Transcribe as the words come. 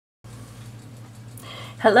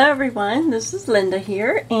Hello everyone, this is Linda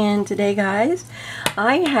here, and today guys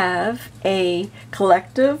I have a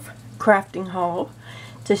collective crafting haul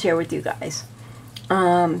to share with you guys.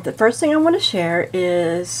 The first thing I want to share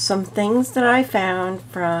is some things that I found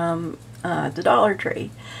from the Dollar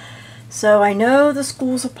Tree. So I know the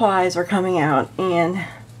school supplies are coming out, and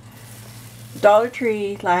Dollar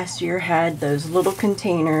Tree last year had those little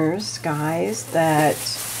containers, guys, that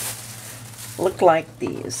look like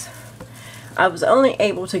these. I was only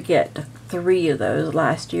able to get 3 of those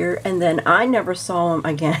last year, and then I never saw them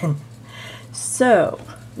again. So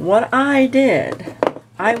what I did,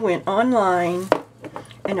 I went online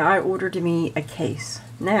and I ordered me a case.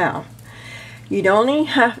 Now you only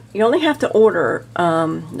have to order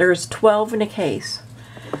there's 12 in a case,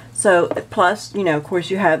 so plus, you know, of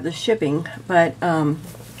course you have the shipping, but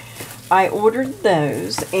I ordered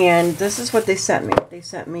those, and this is what they sent me. They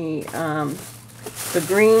sent me the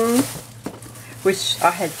green, which I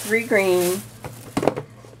had 3 green,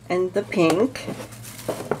 and the pink,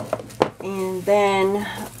 and then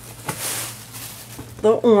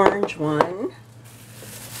the orange one,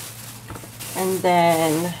 and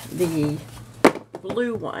then the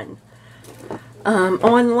blue one.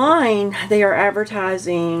 Online they are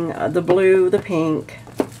advertising the blue, the pink,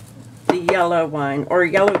 the yellow one, or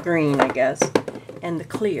yellow green I guess, and the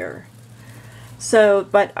clear. So,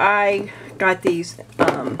 but I got these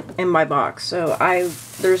in my box, so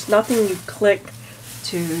there's nothing you click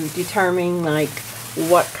to determine like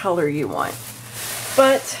what color you want.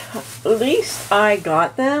 But at least I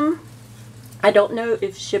got them. I don't know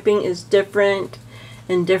if shipping is different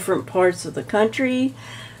in different parts of the country,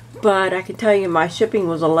 but I can tell you my shipping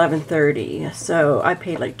was $11.30, so I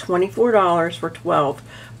paid like $24 for 12,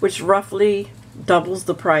 which roughly doubles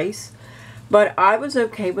the price. But I was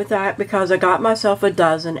okay with that because I got myself a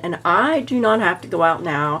dozen, and I do not have to go out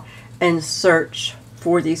now and search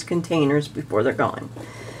for these containers before they're gone.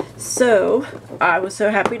 So I was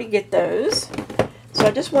so happy to get those. So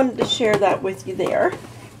I just wanted to share that with you there.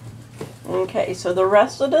 Okay, so the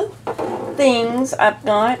rest of the things I've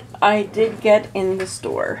got, I did get in the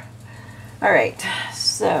store. Alright,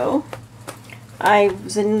 so I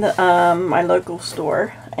was in the, my local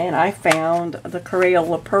store, and I found the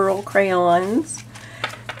Crayola Pearl crayons,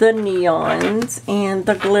 the neons, and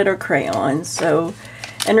the glitter crayons. So,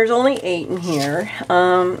 and there's only 8 in here.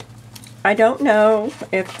 I don't know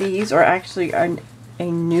if these are actually a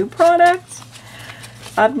new product.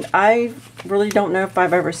 I really don't know if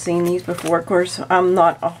I've ever seen these before. Of course, I'm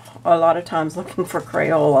not a lot of times looking for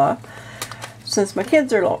Crayola, since my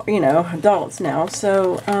kids are, you know, adults now.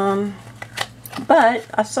 So, but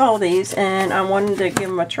I saw these and I wanted to give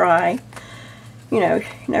them a try. You know, you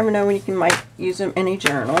never know when you might use them in a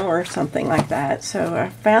journal or something like that. So I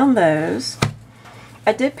found those.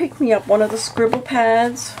 I did pick me up one of the scribble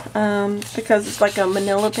pads because it's like a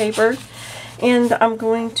manila paper, and I'm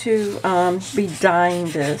going to be dyeing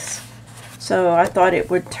this. So I thought it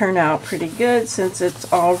would turn out pretty good since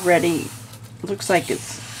it's already, looks like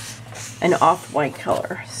it's an off-white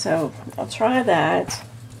color. So I'll try that.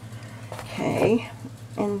 Okay,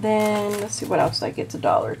 and then let's see what else I get at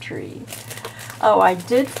Dollar Tree. Oh, I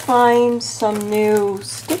did find some new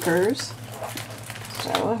stickers,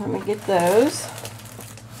 so let me get those.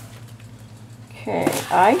 Okay,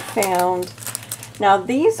 I found, now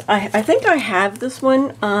these, I think I have this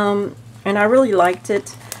one, and I really liked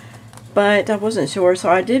it, but I wasn't sure, so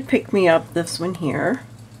I did pick me up this one here.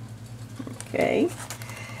 Okay.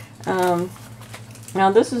 Now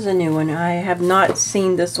this is a new one. I have not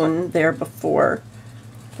seen this one there before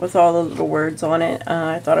with all the little words on it.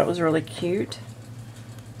 I thought it was really cute,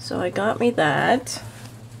 so I got me that.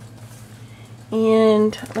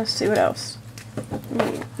 And let's see what else. Let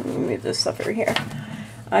me move this stuff over here.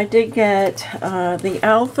 I did get the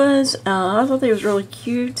alphas. I thought they was really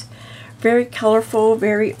cute, very colorful,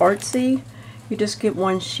 very artsy. You just get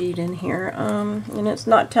one sheet in here, and it's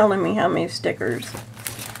not telling me how many stickers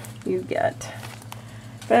you get.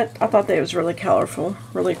 But I thought that was really colorful,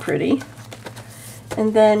 really pretty.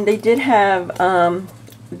 And then they did have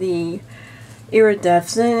the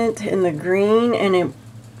iridescent in the green, and in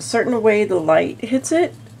a certain way the light hits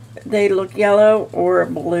it, they look yellow or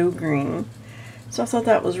blue-green. So I thought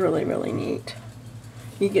that was really, really neat.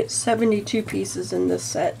 You get 72 pieces in this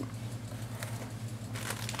set.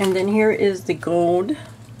 And then here is the gold.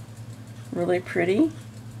 Really pretty,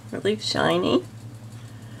 really shiny.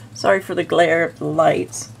 Sorry for the glare of the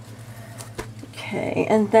lights. Okay,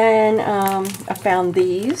 and then I found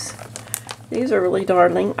these. These are really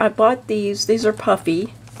darling. I bought these. These are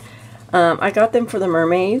puffy. I got them for the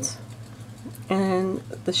mermaids. and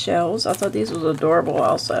the shells. I thought these was adorable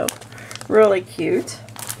also. Really cute.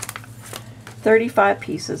 35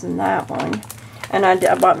 pieces in that one. And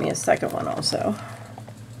I bought me a second one also.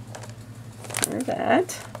 For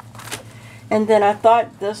that. And then I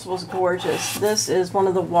thought this was gorgeous. This is one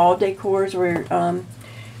of the wall decors where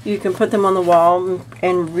you can put them on the wall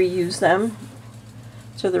and reuse them.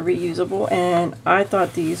 So they're reusable. And I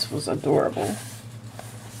thought these was adorable.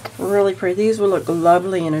 Really pretty. These would look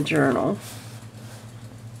lovely in a journal.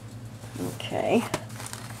 Okay.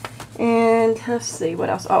 And let's see what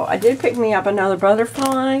else. Oh, I did pick me up another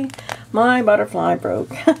butterfly. My butterfly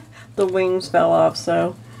broke. The wings fell off,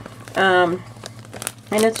 so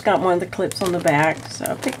and it's got one of the clips on the back, so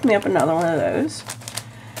I picked me up another one of those.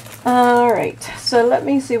 Alright, so let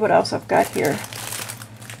me see what else I've got here.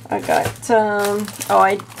 I got oh,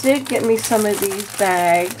 I did get me some of these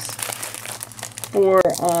bags for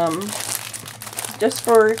just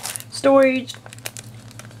for storage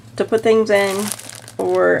to put things in,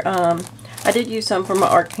 or I did use some for my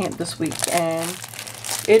art camp this week, and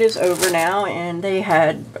it is over now, and they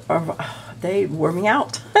had they wore me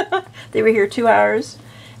out. They were here 2 hours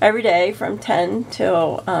every day from 10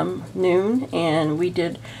 till noon, and we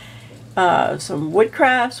did some wood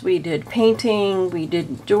crafts, we did painting, we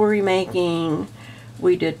did jewelry making,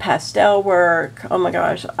 we did pastel work. Oh my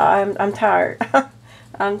gosh, I'm tired.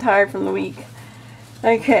 I'm tired from the week.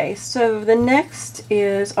 Okay, so the next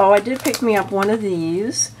is, oh, I did pick me up one of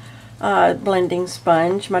these blending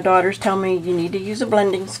sponge. My daughters tell me you need to use a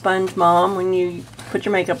blending sponge, Mom, when you put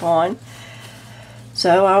your makeup on.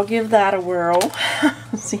 So I'll give that a whirl.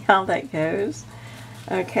 See how that goes.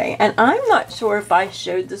 Okay, and I'm not sure if I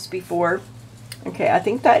showed this before. Okay, I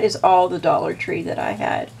think that is all the Dollar Tree that I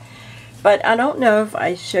had. But I don't know if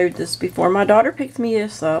I showed this before. My daughter picked me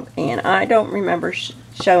this up, and I don't remember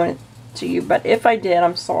showing it to you. But if I did,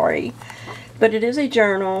 I'm sorry. But it is a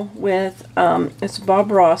journal with, it's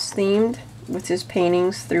Bob Ross themed, with his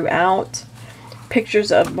paintings throughout.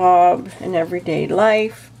 Pictures of Bob in everyday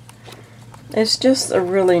life. It's just a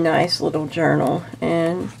really nice little journal,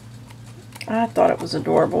 and I thought it was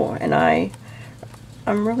adorable, and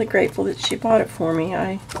I'm really grateful that she bought it for me.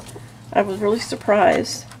 I was really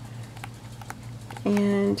surprised.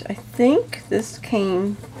 And I think this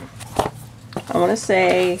came, I want to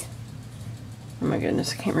say, oh my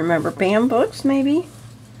goodness, I can't remember, BAM Books maybe?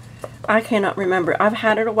 I cannot remember. I've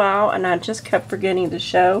had it a while, and I just kept forgetting to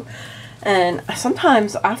show. And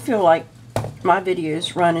sometimes I feel like my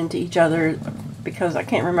videos run into each other because I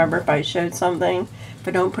can't remember if I showed something, if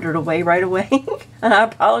I don't put it away right away. And I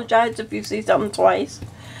apologize if you see something twice.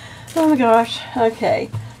 Oh my gosh.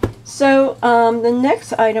 Okay. So the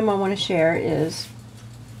next item I want to share is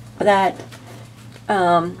that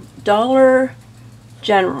Dollar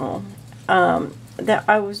General.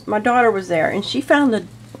 That my daughter was there, and she found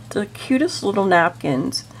the cutest little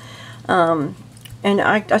napkins. And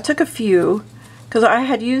I took a few, because I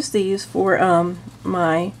had used these for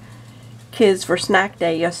my kids for snack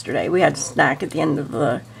day yesterday. We had a snack at the end of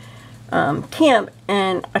the camp,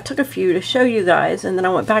 and I took a few to show you guys, and then I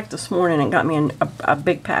went back this morning and got me a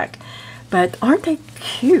big pack. But aren't they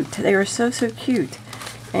cute? They are so cute.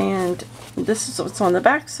 And this is what's on the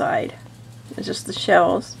back side. It's just the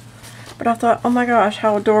shells. But I thought, oh my gosh,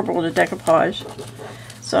 how adorable, the decoupage.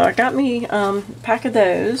 So I got me a pack of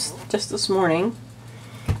those just this morning.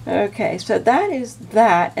 Okay, so that is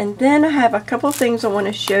that. And then I have a couple of things I want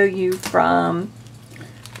to show you from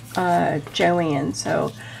Joann.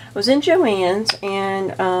 So I was in Joann's,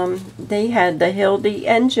 and they had the Hildy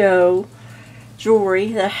and Joe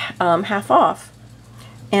jewelry, the half off.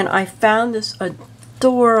 And I found this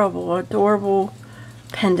adorable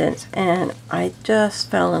pendant, and I just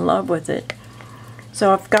fell in love with it.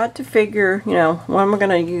 So I've got to figure, you know, what am I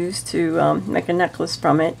going to use to make a necklace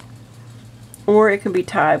from it. Or it can be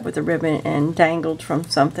tied with a ribbon and dangled from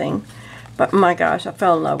something. But my gosh, I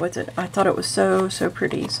fell in love with it. I thought it was so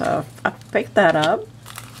pretty. So I picked that up.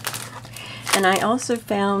 And I also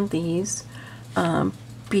found these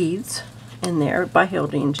beads in there by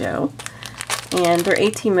Hildy and Joe. And they're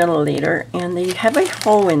 18 milliliter, and they have a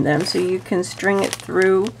hole in them, so you can string it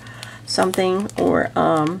through something or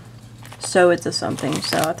sew it to something.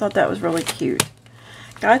 So I thought that was really cute.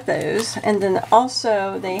 Got those. And then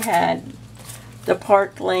also they had the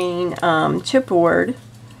Park Lane chipboard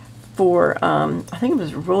for I think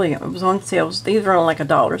it was on sale. These were on like $1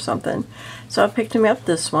 or something. So I picked me up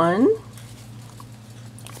this one,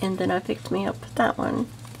 and then I picked me up that one.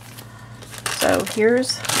 So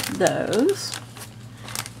here's those.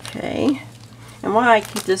 Okay. And why I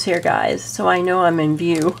keep this here, guys, so I know I'm in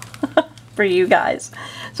view for you guys.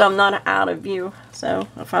 So I'm not out of view. So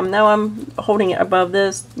if I know I'm holding it above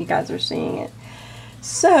this, you guys are seeing it.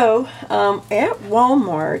 So at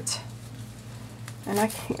Walmart, And I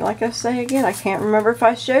can't, like I say again, I can't remember if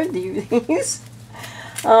I showed you these.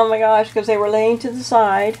 Oh my gosh, because they were laying to the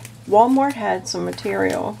side. Walmart had some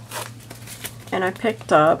material. And I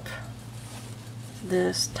picked up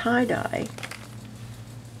this tie-dye.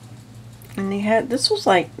 And they had, this was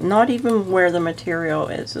like not even where the material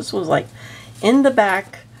is. This was like in the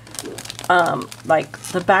back, like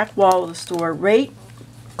the back wall of the store, right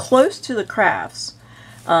close to the crafts.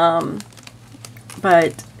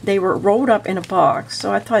 But they were rolled up in a box.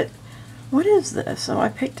 So I thought, what is this? So I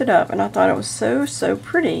picked it up and I thought it was so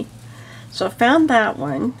pretty. So I found that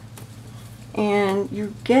one. And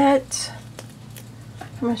you get,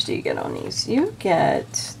 how much do you get on these? You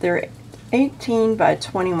get, they're 18 by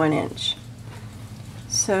 21 inch.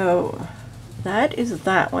 So that is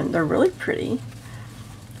that one. They're really pretty.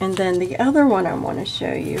 And then the other one I want to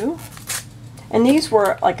show you. And these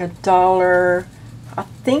were like $1, I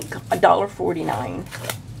think $1.49.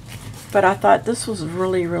 But I thought this was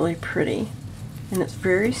really pretty. And it's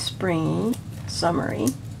very springy, summery.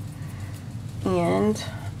 And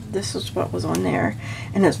this is what was on there.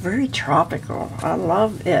 And it's very tropical. I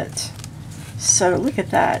love it. So look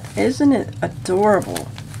at that. Isn't it adorable?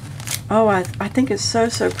 Oh, I think it's so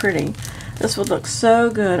pretty. This would look so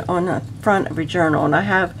good on the front of a journal. And I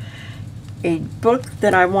have a book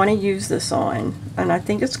that I want to use this on. And I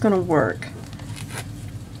think it's going to work.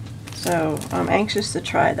 So I'm anxious to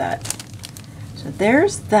try that. So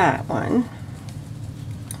there's that one.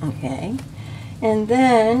 Okay. And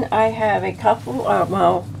then I have a couple,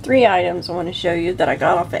 well, 3 items I want to show you that I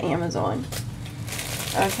got off of Amazon.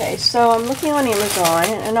 Okay, so I'm looking on Amazon,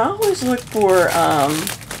 and I always look for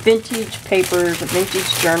vintage papers, vintage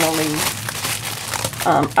journaling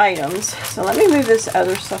items. So let me move this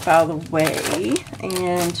other stuff out of the way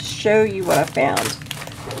and show you what I found.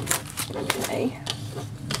 Okay.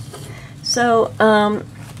 So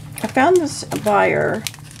I found this buyer.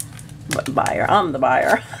 I'm the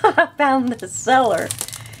buyer. I found this seller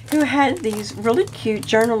who had these really cute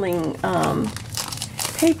journaling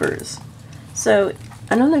papers. So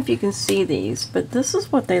I don't know if you can see these, but this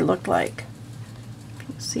is what they look like. You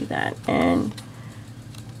can see that. And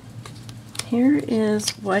here is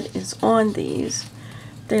what is on these.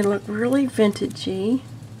 They look really vintagey,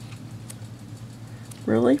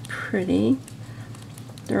 really pretty.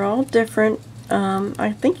 They're all different.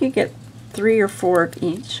 I think you get 3 or 4 of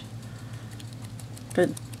each. But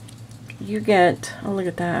you get, oh look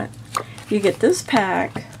at that, you get this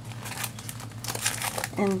pack,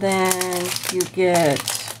 and then you get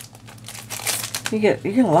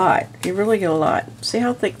a lot. You really get a lot. See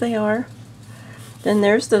how thick they are? Then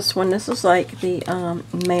there's this one. This is like the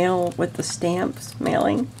mail with the stamps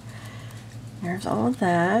mailing. There's all of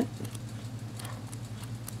that.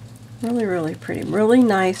 Really pretty. Really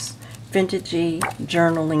nice vintagey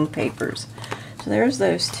journaling papers. So there's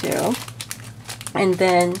those 2. And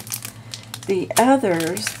then the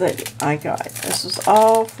others that I got, this was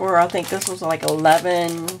all for, I think this was like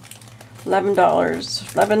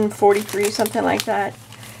 $11.43, something like that.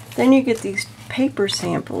 Then you get these paper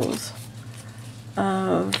samples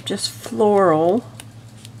of just floral.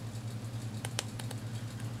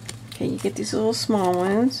 Okay, you get these little small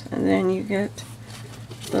ones, and then you get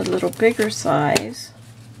the little bigger size.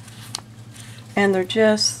 And they're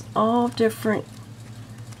just all different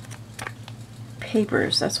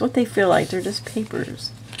papers. That's what they feel like. They're just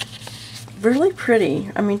papers. Really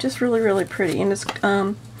pretty. I mean, just really pretty. And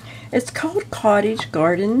it's called Cottage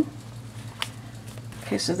Garden.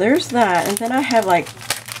 Okay, so there's that. And then I have like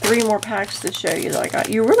 3 more packs to show you that I got.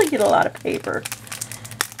 You really get a lot of paper.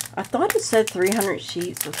 I thought it said 300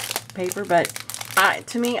 sheets of paper, but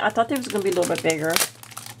to me, I thought they was going to be a little bit bigger.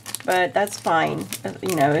 But that's fine.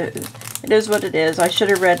 You know, it is what it is. I should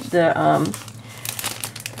have read the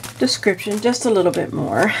description just a little bit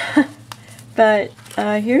more. But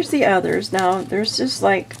here's the others. Now there's just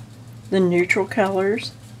like the neutral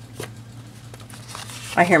colors.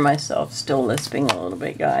 I hear myself still lisping a little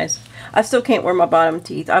bit, guys. I still can't wear my bottom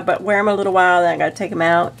teeth. I wear them a little while, then I gotta take them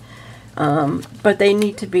out. But they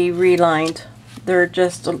need to be relined. They're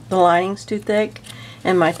just, the lining's too thick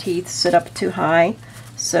and my teeth sit up too high.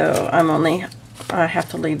 So I have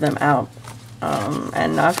to leave them out.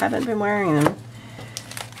 And I haven't been wearing them.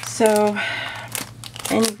 So,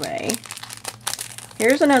 anyway,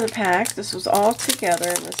 here's another pack. This was all together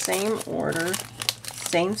in the same order,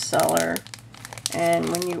 same seller. And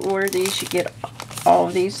when you order these, you get all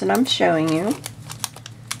of these that I'm showing you.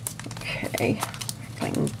 Okay,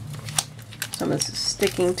 some of this is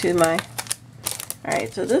sticking to my...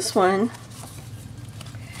 Alright, so this one,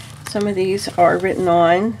 some of these are written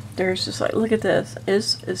on. There's just like, look at this.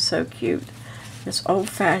 This is so cute. It's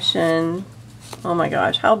old-fashioned Oh my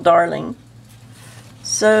gosh, how darling.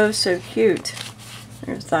 So, so cute.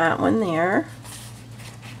 There's that one there.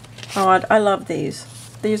 Oh, I love these.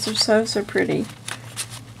 These are so, so pretty.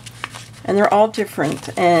 And they're all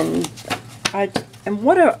different. And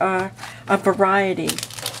what a variety.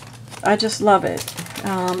 I just love it.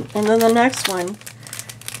 And then the next one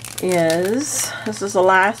is, this is the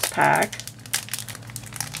last pack.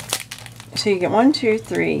 So you get 1, 2,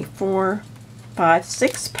 3, 4, 5,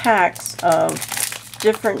 6 packs of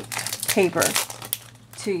different paper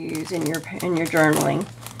to use in your journaling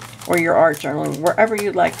or your art journaling, wherever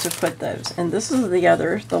you'd like to put those. And this is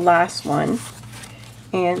the last one.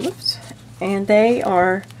 And oops, and they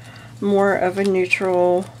are more of a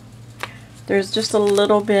neutral. There's just a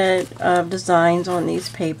little bit of designs on these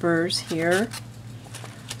papers here.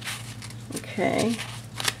 Okay.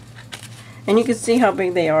 And you can see how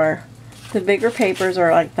big they are. The bigger papers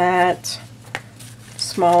are like that.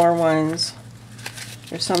 Smaller ones.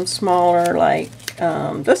 There's some smaller, like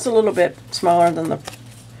just a little bit smaller than the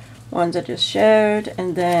ones I just showed.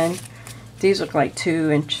 And then these look like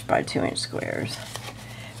 2" by 2" squares.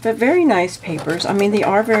 But very nice papers. I mean, they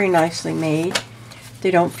are very nicely made. They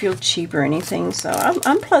don't feel cheap or anything. So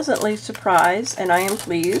I'm pleasantly surprised, and I am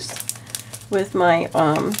pleased with my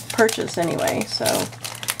purchase anyway. So,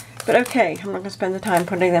 but okay, I'm not going to spend the time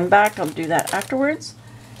putting them back. I'll do that afterwards.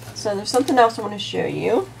 So there's something else I want to show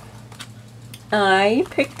you. I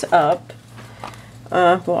picked up,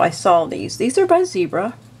 well, I saw these. These are by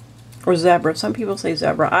Zebra, or Zebra. Some people say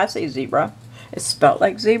Zebra. I say Zebra. It's spelled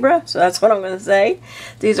like zebra, so that's what I'm going to say.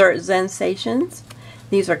 These are Sensations.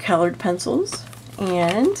 These are colored pencils.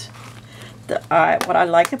 And what I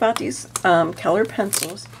like about these colored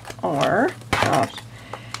pencils are, I'll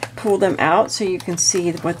pull them out so you can see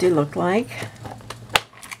what they look like.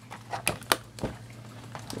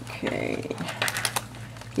 Okay.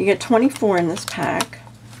 You get 24 in this pack.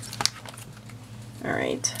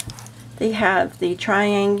 Alright. They have the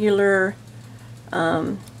triangular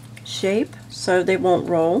shape, so they won't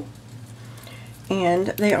roll. And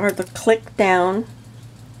they are the click down.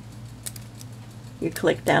 You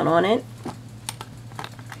click down on it.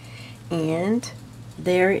 And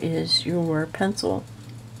there is your pencil.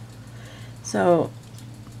 So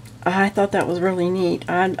I thought that was really neat.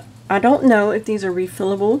 I don't know if these are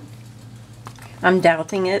refillable. I'm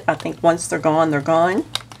doubting it. I think once they're gone, they're gone.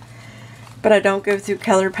 But I don't go through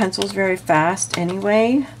colored pencils very fast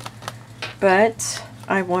anyway. But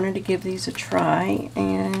I wanted to give these a try,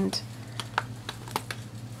 and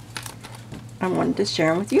I wanted to share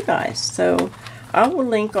them with you guys. So I will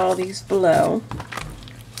link all these below,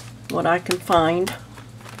 what I can find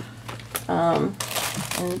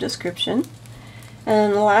in the description.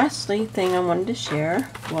 And the lastly thing I wanted to share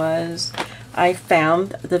was I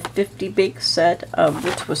found the 50 big set of the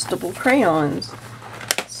twistable crayons.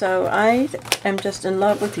 So I am just in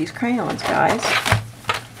love with these crayons, guys.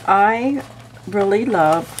 I really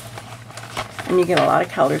love, and you get a lot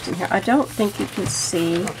of colors in here. I don't think you can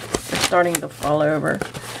see, they're starting to fall over.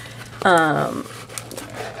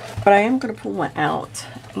 But I am going to pull one out,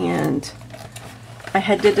 and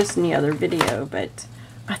I did this in the other video, but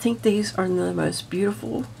I think these are the most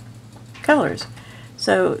beautiful colors.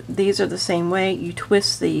 So these are the same way. You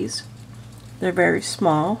twist these. They're very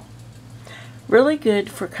small. Really good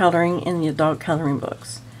for coloring in the adult coloring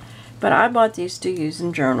books. But I bought these to use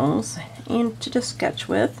in journals and to just sketch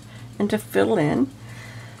with and to fill in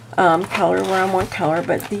color where I want color.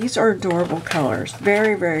 But these are adorable colors.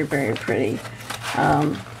 Very, very, very pretty.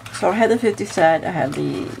 So I had the 50 set. I have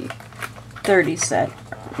the 30 set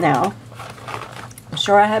now. I'm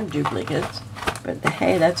sure I have duplicates, but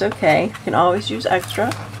hey, that's okay. You can always use extra.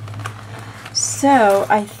 So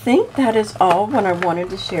I think that is all what I wanted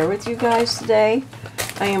to share with you guys today.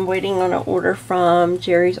 I am waiting on an order from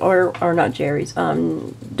Jerry's, or not Jerry's,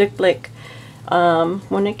 Dick Blick.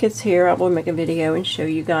 When it gets here, I will make a video and show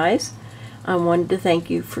you guys. I wanted to thank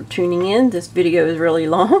you for tuning in. This video is really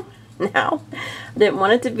long now. I didn't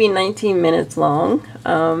want it to be 19 minutes long,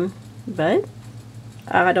 but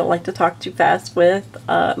I don't like to talk too fast with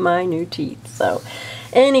my new teeth. So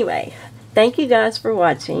anyway, thank you guys for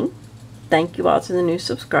watching. Thank you all to the new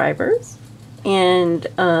subscribers. And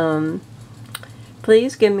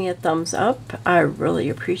please give me a thumbs up. I really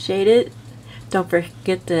appreciate it. Don't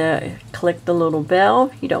forget to click the little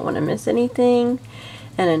bell if you don't want to miss anything.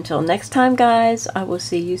 And until next time, guys, I will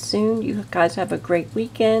see you soon. You guys have a great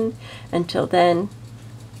weekend. Until then,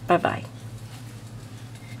 bye-bye.